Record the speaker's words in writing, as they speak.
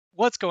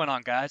What's going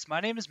on, guys? My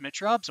name is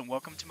Mitch Robs, and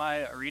welcome to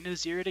my Arena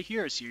Zero to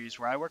Hero series,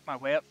 where I work my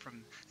way up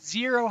from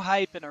zero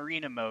hype in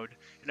Arena mode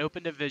in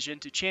Open Division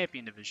to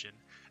Champion Division.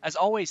 As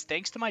always,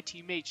 thanks to my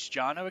teammates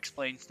Jono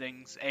Explains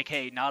Things,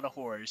 aka Not a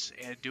Horse,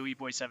 and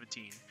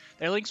DeweyBoy17.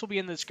 Their links will be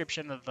in the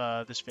description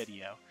of this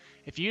video.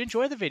 If you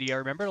enjoy the video,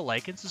 remember to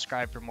like and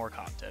subscribe for more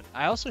content.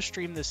 I also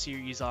stream this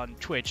series on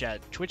Twitch at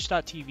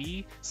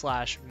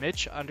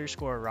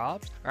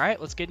twitch.tv/Mitch_Robs. Alright,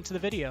 let's get into the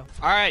video.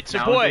 Alright,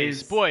 so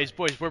boys,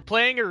 we're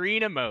playing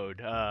Arena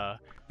mode.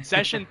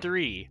 Session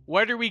 3.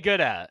 What are we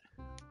good at?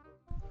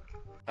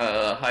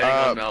 Hiding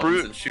on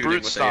mountains and shooting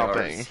brute with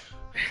stomping. ARs.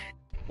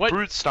 What?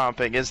 Brute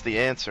stomping is the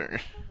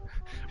answer.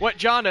 What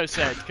Jono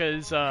said,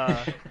 because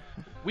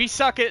we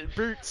suck at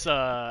brutes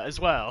as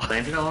well.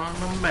 Landed on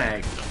the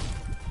mag.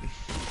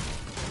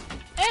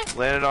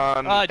 Landed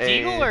on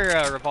Deagle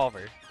or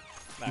revolver?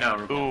 No,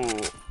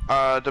 revolver.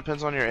 Ooh,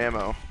 depends on your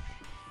ammo.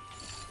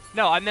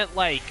 No, I meant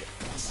like,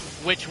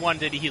 which one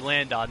did he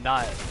land on,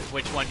 not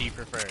which one do you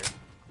prefer?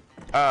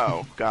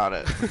 Oh, got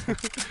it. I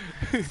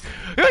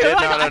did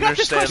not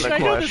understand the I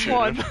know this question.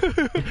 one.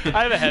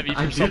 I have a heavy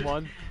for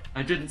someone.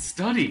 I didn't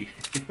study.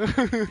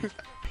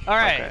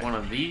 Alright, Okay. One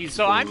of these.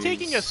 so I'm blues.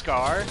 taking a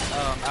Scar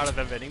out of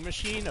a vending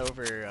machine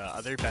over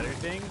other better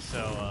things, so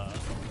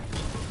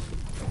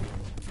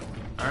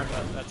Alright.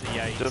 that's a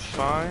yikes.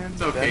 Define.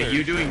 It's okay, better.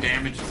 you doing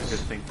damage is a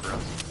good thing for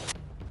us.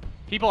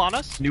 People on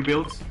us? New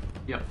builds?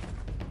 Yep.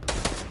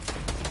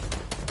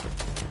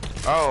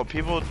 Oh,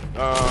 people.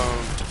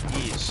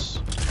 East.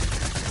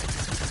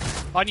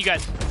 On you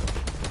guys.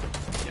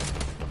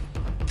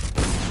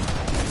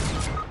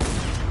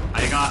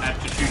 I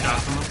have to shoot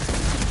out from him.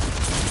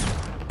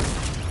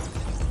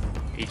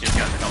 He just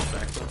got the health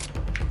back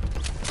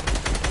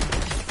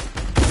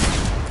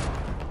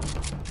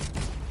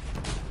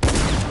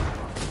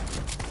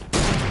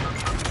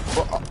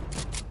though. Well,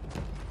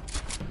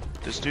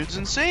 this dude's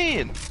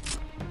insane.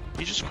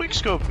 He just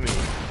quickscoped me.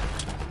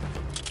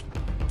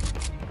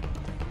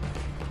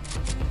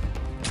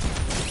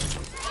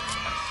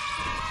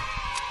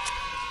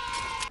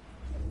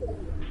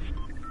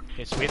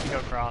 Okay, so we have to go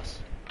across.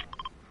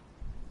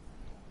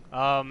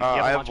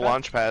 I have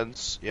launch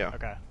pads. Yeah.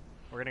 Okay,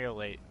 we're gonna go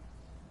late.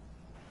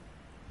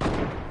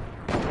 The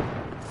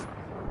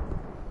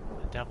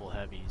devil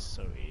heavies,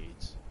 so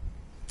AIDS.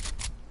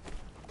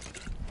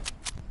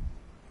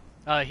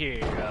 Here,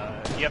 do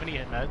you have any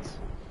meds?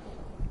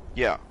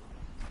 Yeah.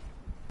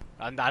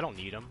 I don't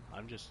need them.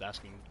 I'm just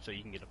asking so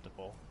you can get up to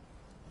full.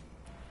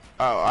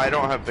 Oh, I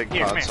don't have big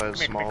Here, pods. I come have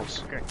here, come here, smalls.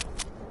 come here.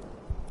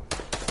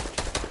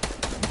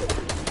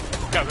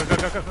 Go, go, go,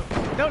 go, go, go.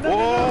 No, no, no,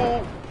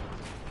 Whoa! no.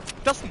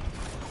 Dustin!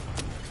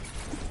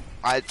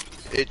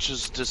 It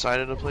just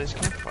decided to place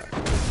campfire.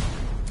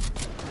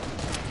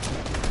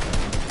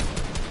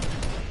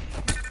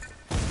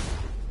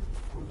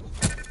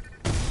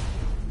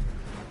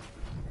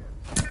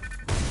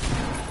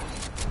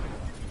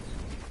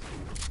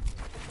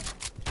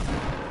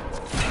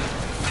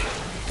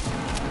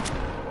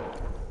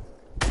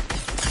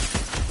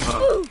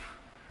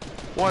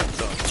 What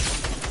the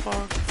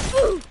fuck?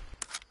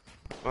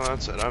 Well,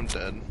 that's it. I'm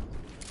dead.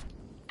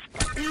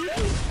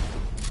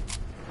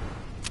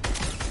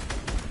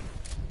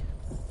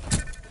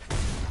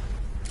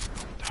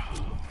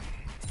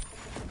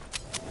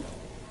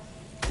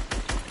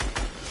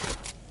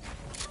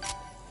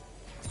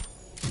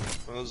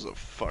 Well, this is a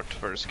fucked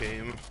first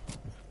game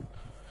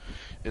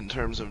in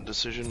terms of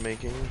decision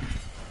making.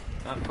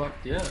 Not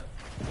fucked yet.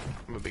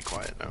 I'm gonna be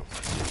quiet now.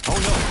 Oh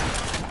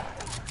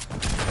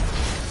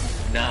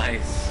no!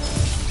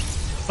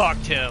 Nice.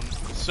 Fucked him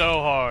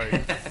so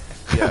hard.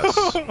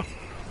 Yes.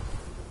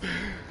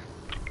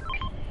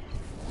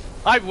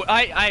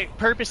 I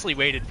purposely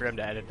waited for him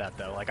to edit that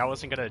though. Like I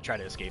wasn't gonna try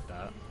to escape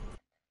that.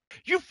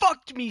 You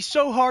fucked me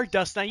so hard,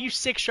 Dustin. I used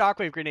 6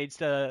 shockwave grenades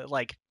to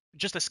like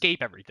just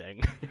escape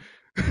everything.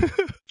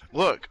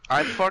 Look,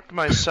 I fucked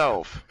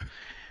myself.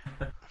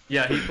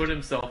 Yeah, he put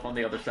himself on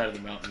the other side of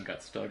the mountain and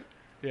got stuck.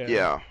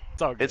 Yeah.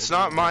 It's all good. It's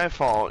not my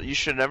fault. You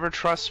should never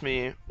trust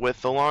me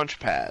with the launch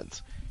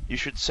pads. You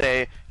should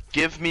say,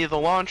 give me the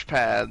launch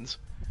pads,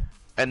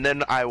 and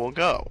then I will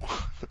go.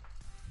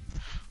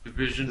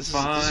 Division This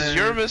 5. is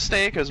your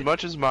mistake as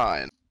much as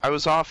mine. I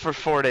was off for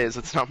 4 days,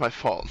 it's not my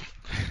fault.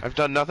 I've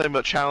done nothing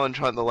but challenge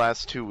hunt the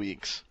last 2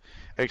 weeks.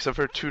 Except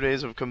for 2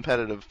 days of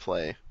competitive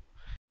play.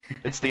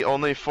 It's the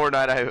only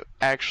Fortnite I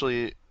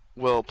actually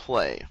will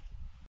play.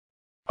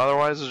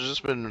 Otherwise, it's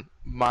just been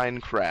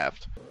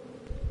Minecraft.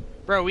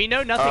 Bro, we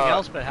know nothing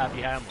else but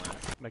Happy Hamlet,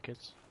 my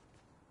kids.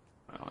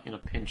 Well, in a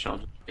pinch, I'll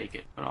just take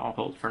it, but I'll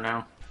hold for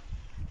now.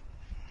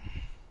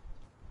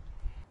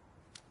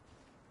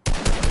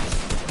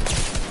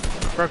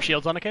 Broke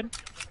shields on a kid.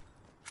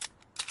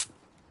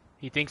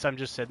 He thinks I'm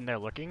just sitting there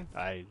looking.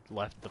 I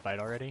left the fight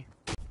already.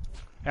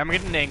 I'm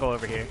getting an angle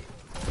over here.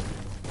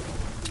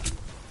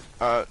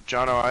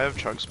 Jono, I have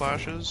chug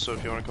splashes, so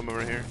if you want to come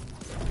over here.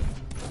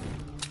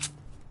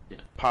 Yeah.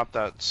 Pop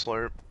that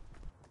slurp.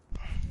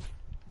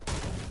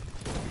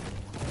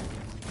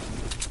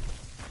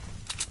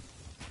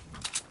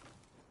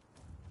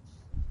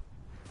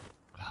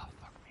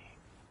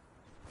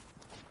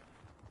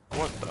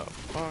 What the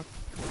fuck?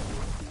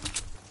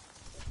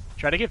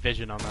 Try to get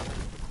vision on them.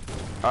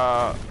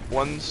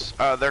 One's,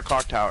 their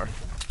clock tower.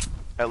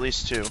 At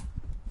least 2.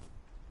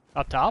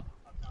 Up top?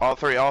 All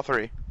 3, all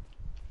 3.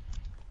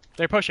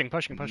 They're pushing.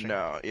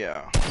 No,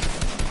 yeah.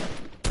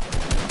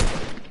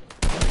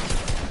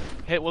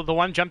 Hit, well, the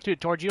one jumped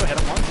towards you, hit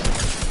him once.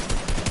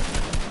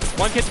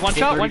 One kid's one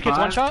shot, one kid's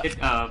one shot. Hit,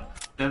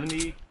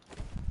 70.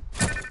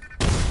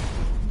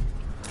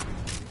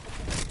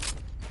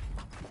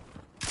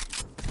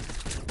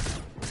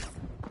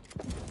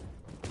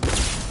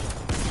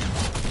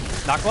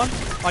 Knock one?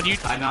 On you?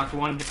 I knocked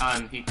one,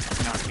 he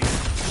knocked me.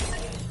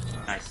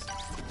 Nice.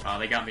 Oh,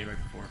 they got me right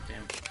before,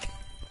 damn.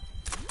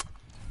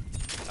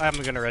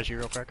 I'm gonna res you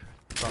real quick.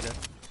 It's all good.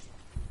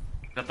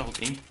 Is that the whole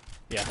team?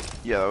 Yeah.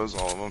 Yeah, that was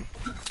all of them.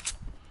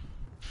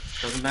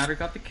 Doesn't matter,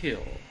 got the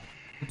kill.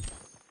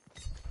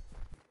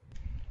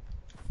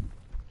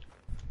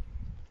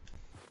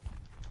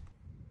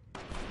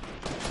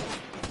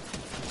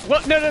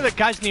 What? No,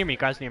 guys near me,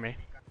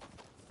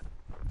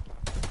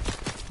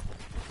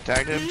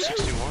 Tagged him,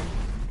 61.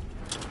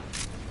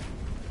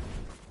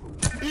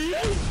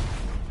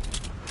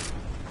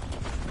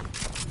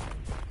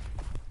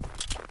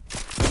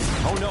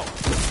 Oh no.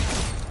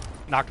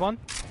 Knocked one.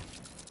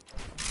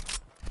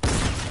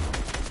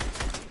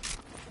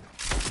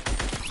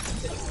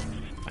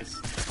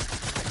 Nice.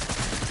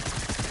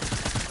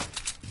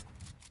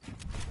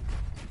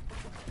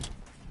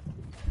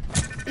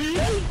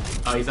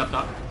 Oh, he's up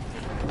top.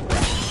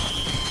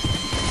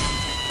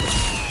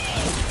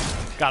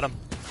 Got him.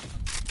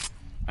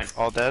 Nice.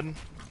 All dead?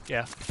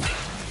 Yeah.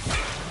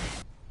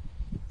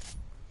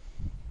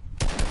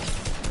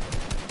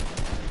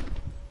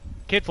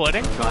 Kid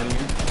floating. Gliding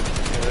here.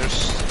 Yeah, there's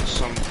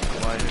some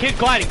gliding. Kid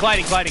gliding,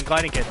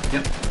 kid.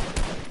 Yep.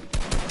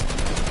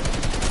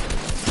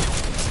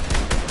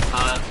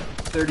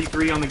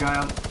 33 on the guy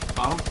on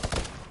bottom.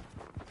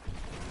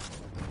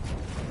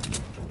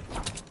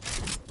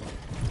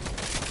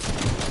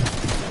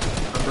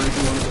 I'm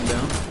breaking one of them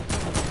down.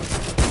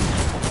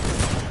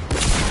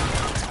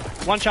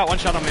 One shot on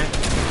me.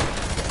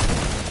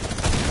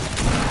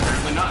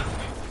 Apparently not.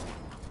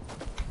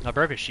 I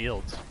broke his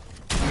shields.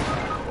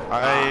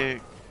 I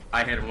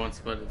hit him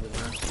once, but it didn't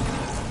matter.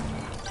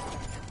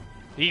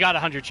 He got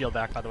 100 shield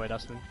back, by the way,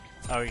 Dustin.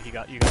 Oh, you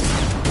got. He got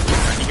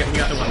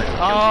the one that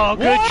Oh,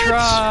 good What?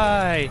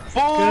 try.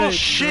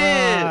 Bullshit!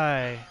 Good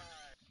try.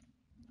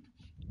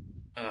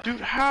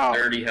 Dude, how?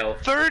 30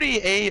 health.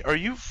 38? Are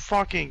you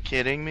fucking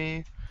kidding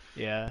me?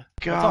 Yeah.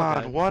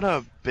 God, what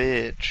a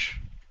bitch.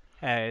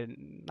 Hey,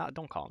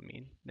 don't call him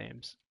mean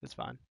names. It's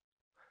fine.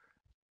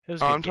 It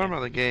was a Oh, good I'm talking game.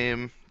 about the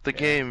game. The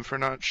game for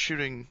not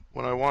shooting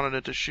when I wanted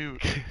it to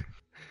shoot.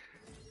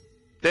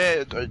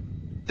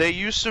 They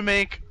used to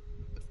make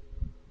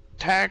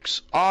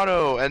tax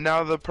auto, and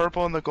now the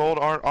purple and the gold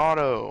aren't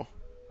auto.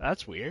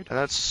 That's weird. And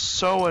that's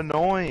so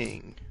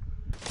annoying.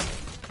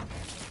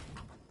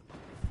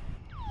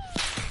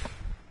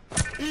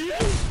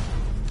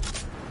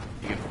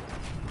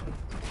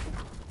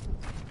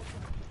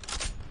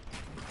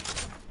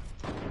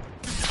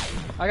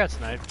 I got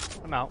sniped.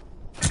 I'm out.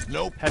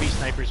 Nope. Heavy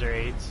snipers are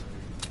aids.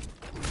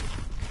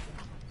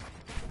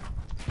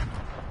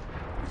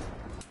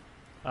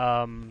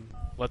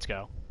 Let's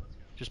go.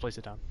 Just place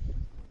it down.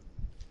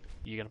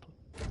 You gonna play?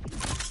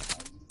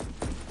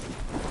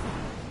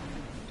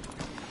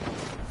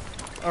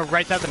 Oh,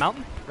 right side of the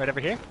mountain? Right over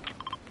here?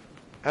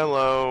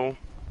 Hello.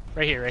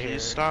 Right here, right Can here.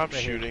 you stop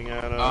right shooting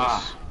at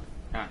us?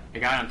 Yeah, the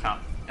guy on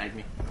top tagged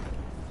me.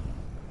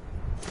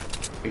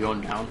 We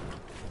going down?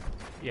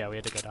 Yeah, we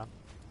had to go down.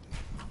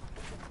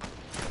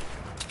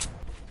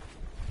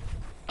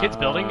 Kids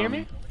building near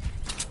me?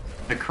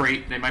 The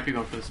crate, they might be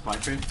going for the supply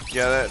crate.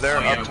 Yeah, they're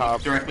Oh, yeah, up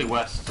top. directly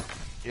west.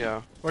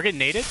 Yeah. We're getting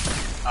naded?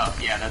 Oh,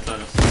 yeah, that's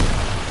us.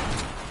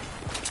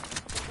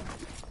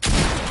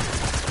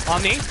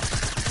 On me?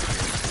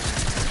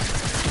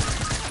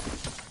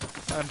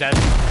 I'm dead.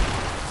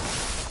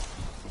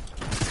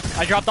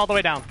 I dropped all the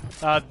way down.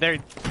 There.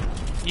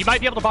 You might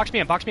be able to box me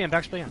in. Box me in.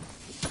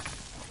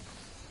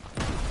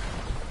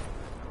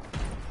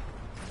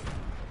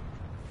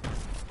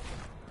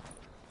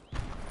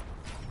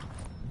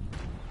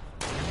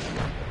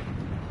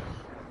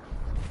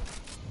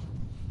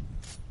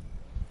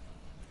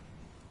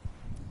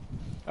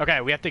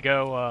 Okay, we have to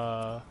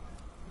go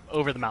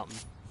over the mountain.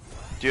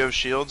 Do you have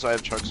shields? I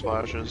have chug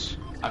splashes.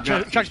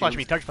 Chug splash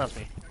me.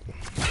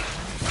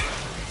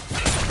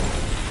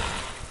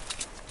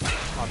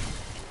 On.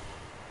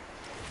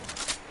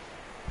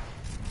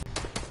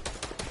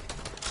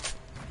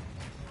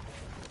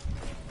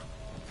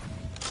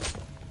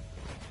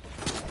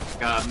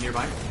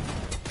 Nearby.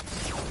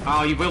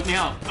 Oh, you built me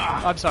out.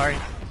 Ah. I'm sorry.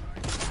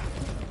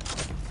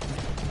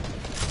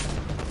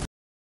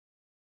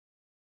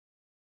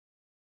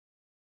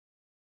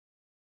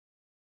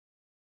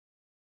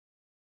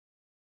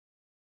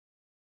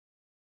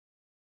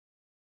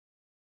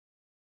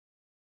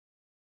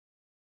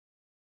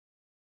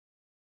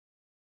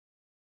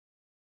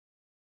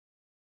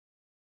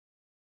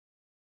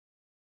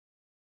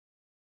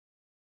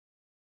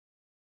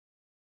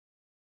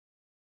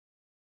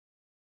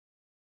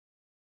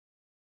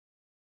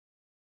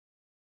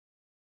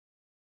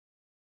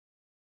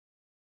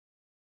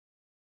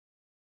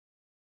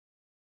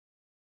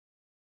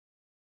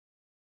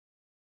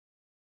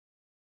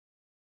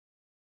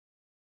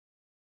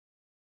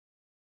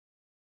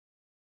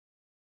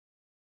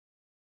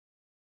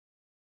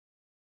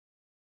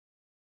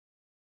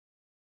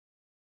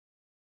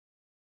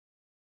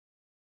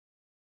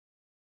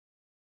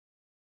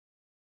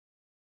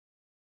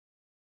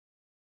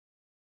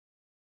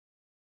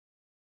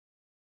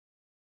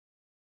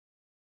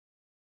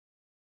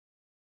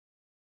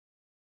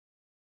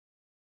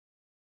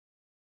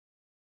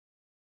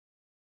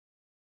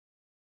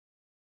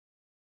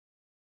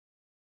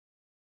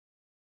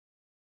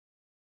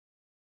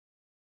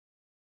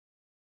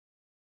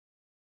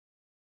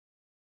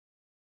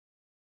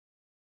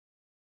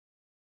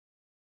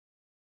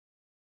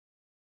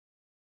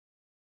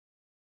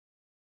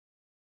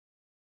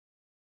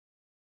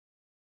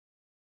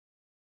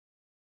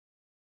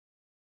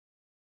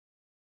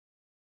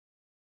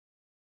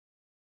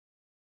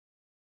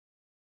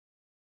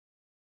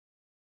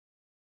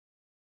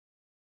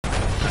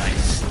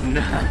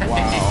 Nice.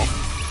 Wow.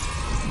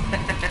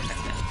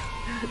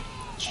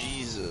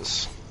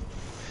 Jesus.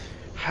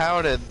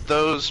 How did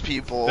those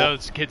people...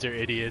 Those kids are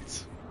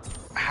idiots.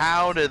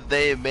 How did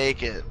they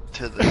make it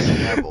to this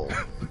level?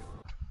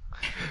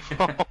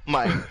 Oh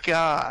my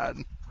god.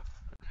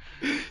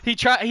 He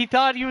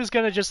thought he was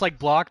gonna just like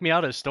block me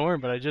out of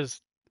storm, but I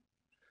just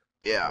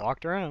Yeah.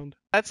 walked around.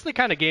 That's the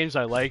kind of games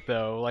I like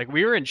though. Like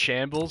we were in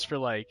shambles for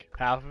like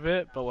half of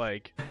it, but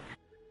like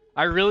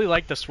I really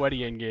like the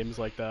sweaty end games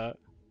like that.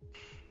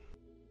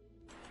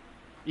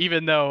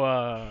 Even though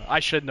I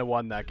shouldn't have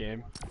won that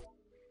game.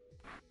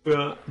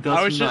 Dustin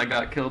and I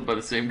got killed by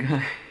the same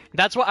guy.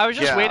 That's what I was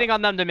just Yeah. waiting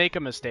on them to make a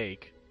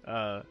mistake.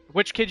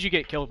 Which kid you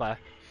get killed by?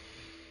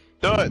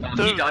 He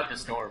died to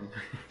storm.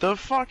 The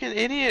fucking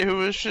idiot who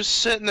was just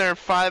sitting there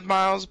 5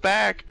 miles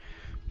back,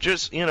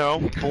 just, you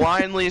know,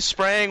 blindly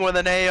spraying with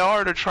an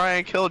AR to try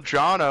and kill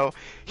Jono.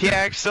 He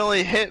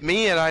accidentally hit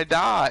me and I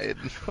died.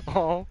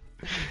 Oh.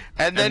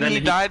 And then he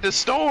died to He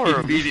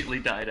storm. immediately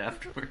died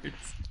afterwards.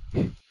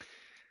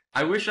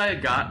 I wish I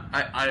had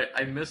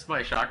I missed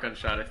my shotgun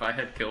shot. If I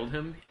had killed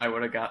him, I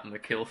would have gotten the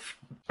kill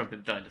from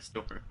him dying to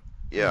storm.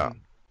 Yeah.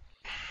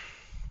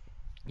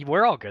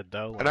 We're all good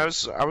though. And I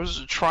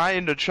was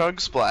trying to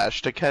chug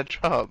splash to catch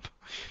up.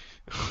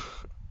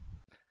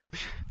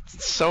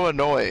 It's so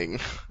annoying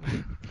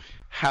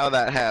how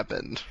that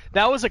happened.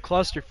 That was a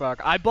clusterfuck.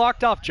 I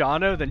blocked off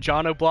Jono, then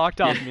Jono blocked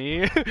off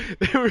me.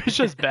 It was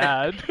just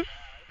bad.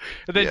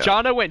 And then Yeah.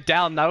 Jono went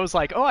down, and I was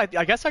like, oh, I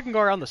guess I can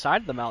go around the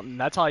side of the mountain.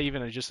 That's how I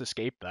even just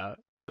escaped that.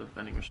 The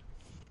vending machine.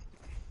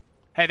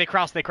 Hey, they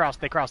crossed, they're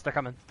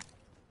coming.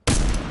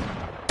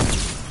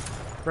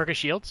 Broke his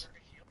shields.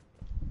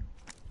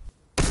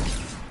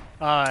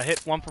 Hit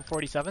one for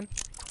 47.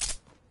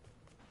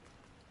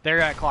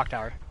 They're at clock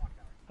tower.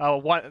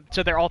 Oh,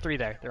 so they're all three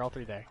there.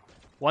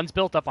 One's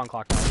built up on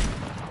clock tower.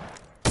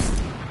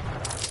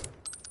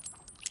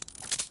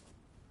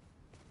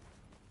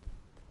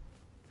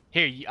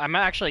 Here, I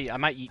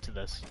might eat to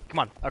this. Come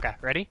on. Okay,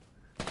 ready?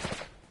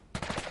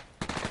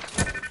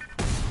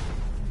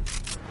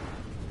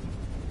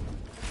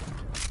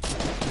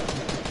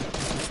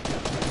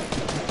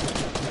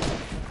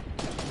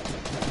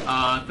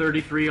 Uh,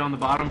 33 on the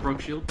bottom,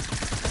 broke shield.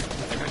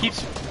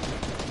 Keeps.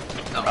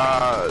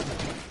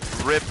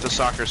 Rip the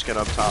soccer skin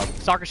up top.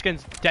 Soccer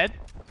skin's dead.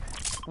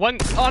 One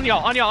on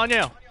y'all,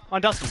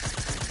 on Dustin.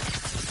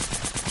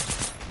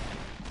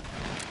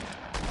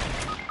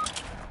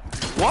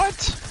 What?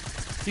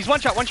 He's one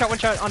shot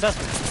on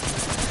Dustin.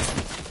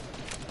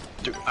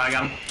 Dude, I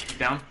got him. He's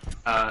down.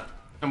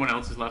 Someone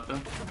else is left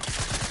though.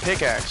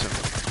 pickaxe him.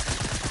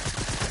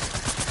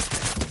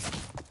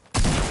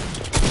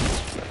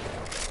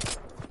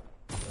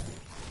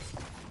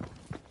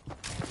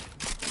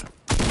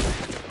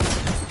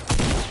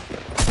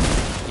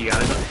 You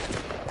got it.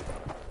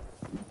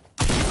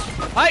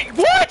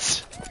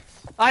 What?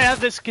 I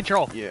have this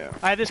control. Yeah.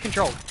 I have this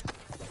control.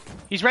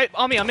 He's right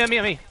on me, on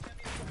me.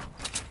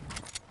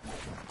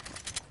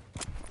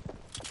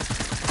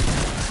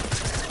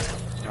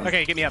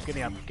 Okay, get me up,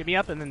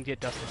 and then get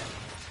Dustin.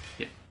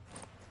 Yeah.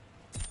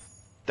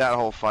 That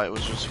whole fight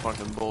was just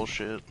fucking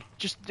bullshit.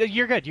 Just,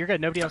 you're good,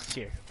 nobody else is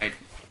here. I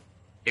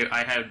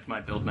had my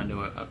build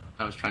menu up.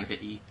 I was trying to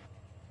hit E.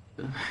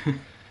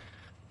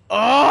 Oh,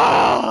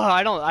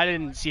 I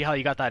didn't see how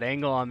you got that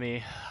angle on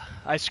me.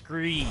 I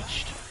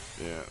screeched.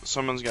 Yeah,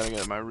 someone's gotta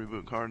get my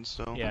reboot card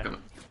still. Yeah,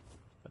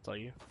 that's all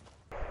you.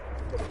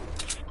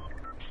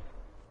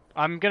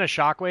 I'm gonna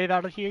shockwave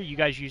out of here. You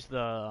guys use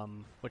the,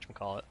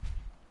 whatchamacallit?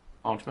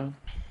 Launchpad?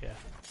 Yeah.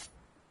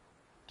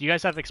 Do you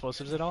guys have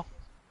explosives at all?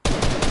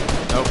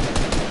 Nope.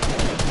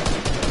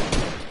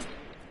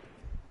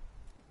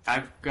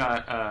 I've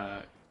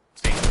got,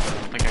 things. I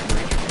don't think I can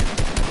reach it.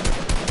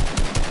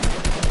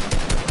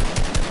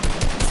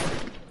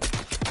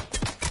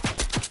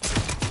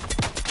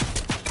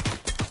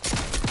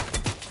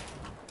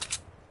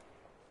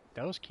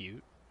 That was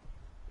cute.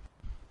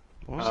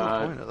 What was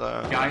the point of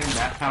that? Guy in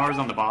that tower's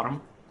on the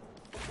bottom.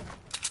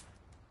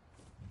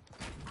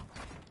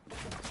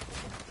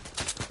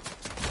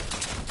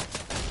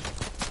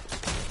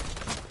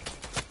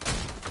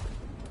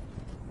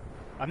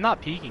 I'm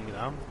not peeking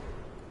though.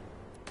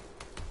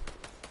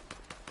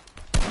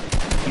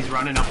 He's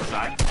running up the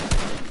side.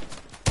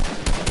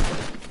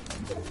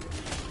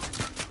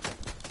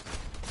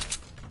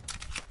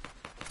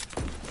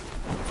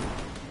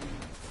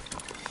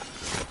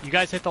 You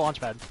guys hit the launch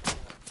pad.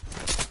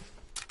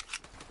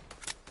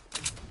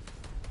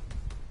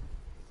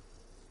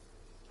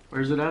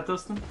 Where's it at,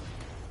 Dustin?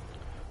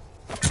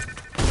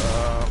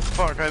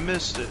 Fuck, I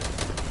missed it.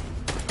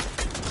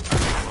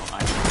 Well, I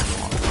don't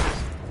know.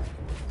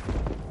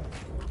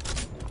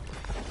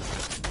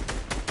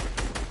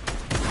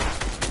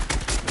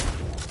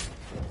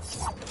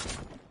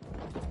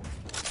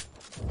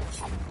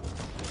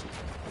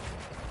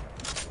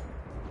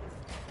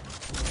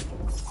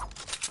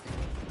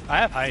 I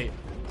have height.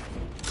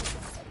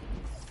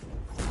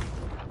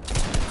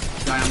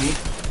 Guy on me.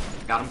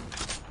 Got him.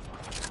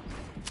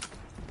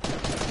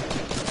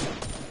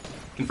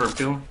 Confirmed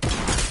kill.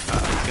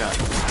 He's got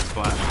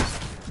splashes.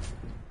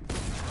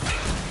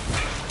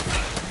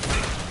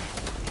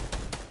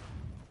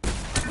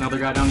 Another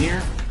guy down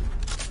here.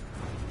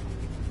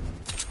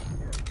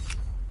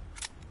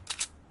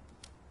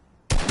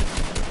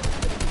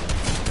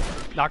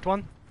 Knocked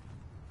one.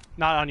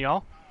 Not on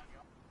y'all.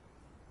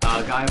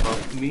 Guy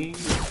above me.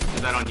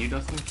 Is that on you,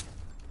 Dustin?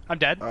 I'm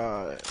dead.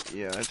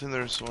 Yeah, I think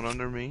there's one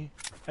under me.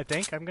 I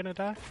think I'm gonna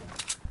die.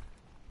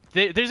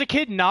 There's a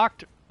kid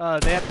knocked.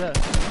 They have to.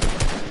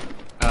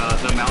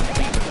 The mountain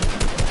thing.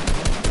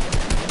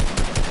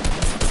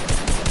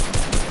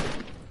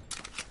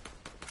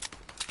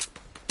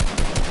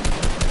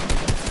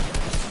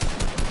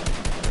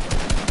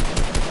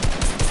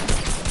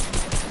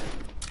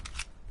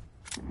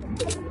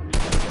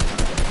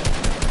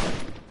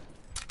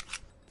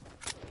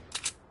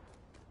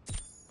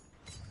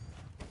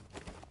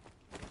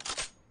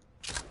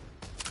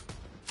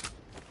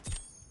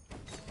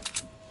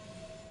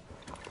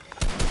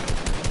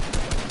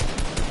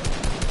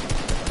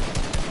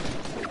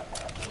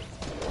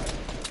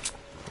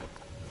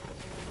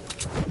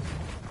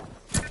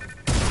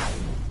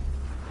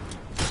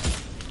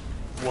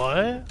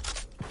 What?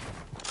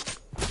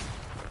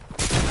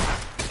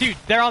 Dude,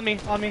 they're on me,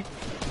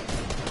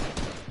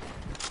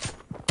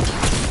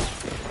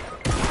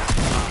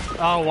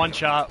 Oh, one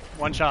shot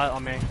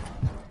on me.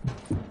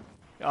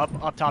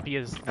 Up top he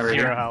is Right 0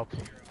 here. health.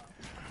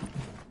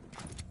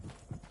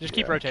 Just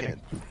keep Yeah, I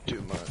rotating. can't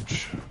do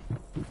much.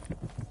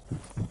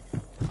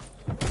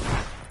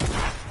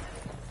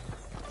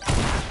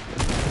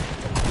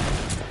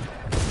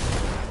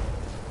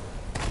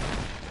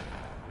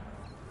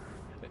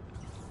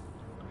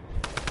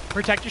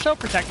 Protect yourself,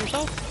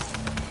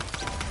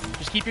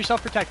 Just keep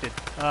yourself protected.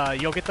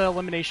 You'll get the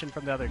elimination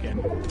from the other kid.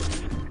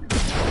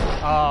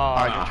 Oh,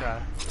 good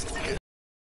try.